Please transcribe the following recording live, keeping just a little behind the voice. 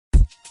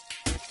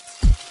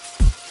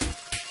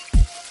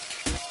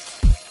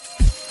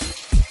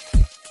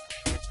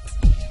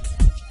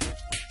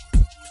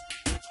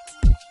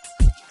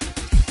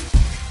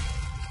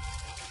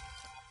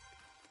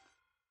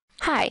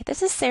Hi,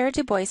 this is Sarah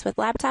DuBois with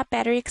Laptop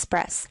Battery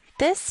Express.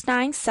 This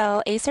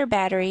 9-cell Acer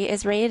battery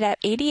is rated at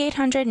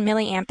 8,800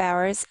 milliamp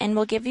hours and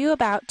will give you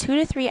about 2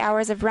 to 3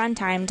 hours of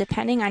runtime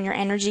depending on your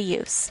energy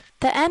use.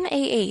 The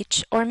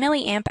mAh, or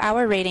milliamp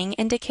hour rating,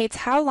 indicates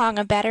how long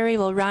a battery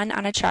will run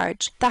on a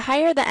charge. The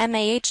higher the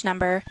mAh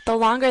number, the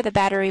longer the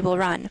battery will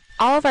run.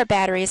 All of our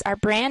batteries are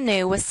brand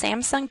new with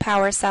Samsung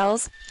power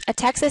cells, a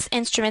Texas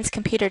Instruments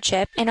computer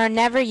chip, and are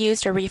never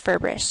used or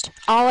refurbished.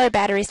 All our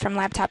batteries from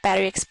Laptop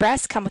Battery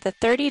Express come with a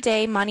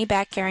 30-day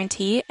money-back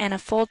guarantee and a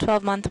full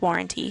 12-month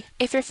warranty.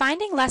 If you're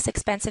finding less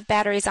expensive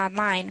batteries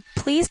online,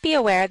 please be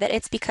aware that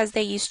it's because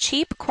they use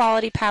cheap,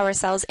 quality power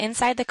cells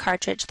inside the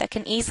cartridge that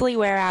can easily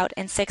wear out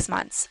in 6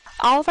 months.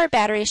 All of our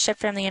batteries ship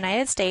from the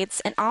United States,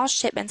 and all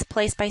shipments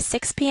placed by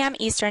 6 p.m.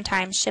 Eastern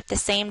Time ship the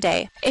same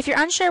day. If you're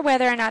unsure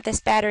whether or not this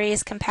battery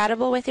is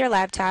compatible with your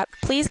laptop,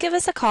 please give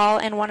us a call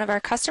and one of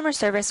our customer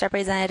service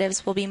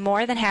representatives will be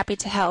more than happy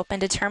to help in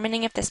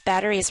determining if this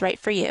battery is right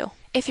for you.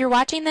 If you're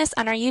watching this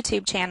on our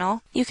YouTube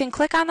channel, you can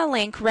click on the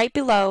link right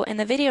below in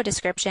the video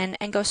description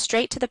and go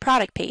straight to the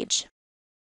product page.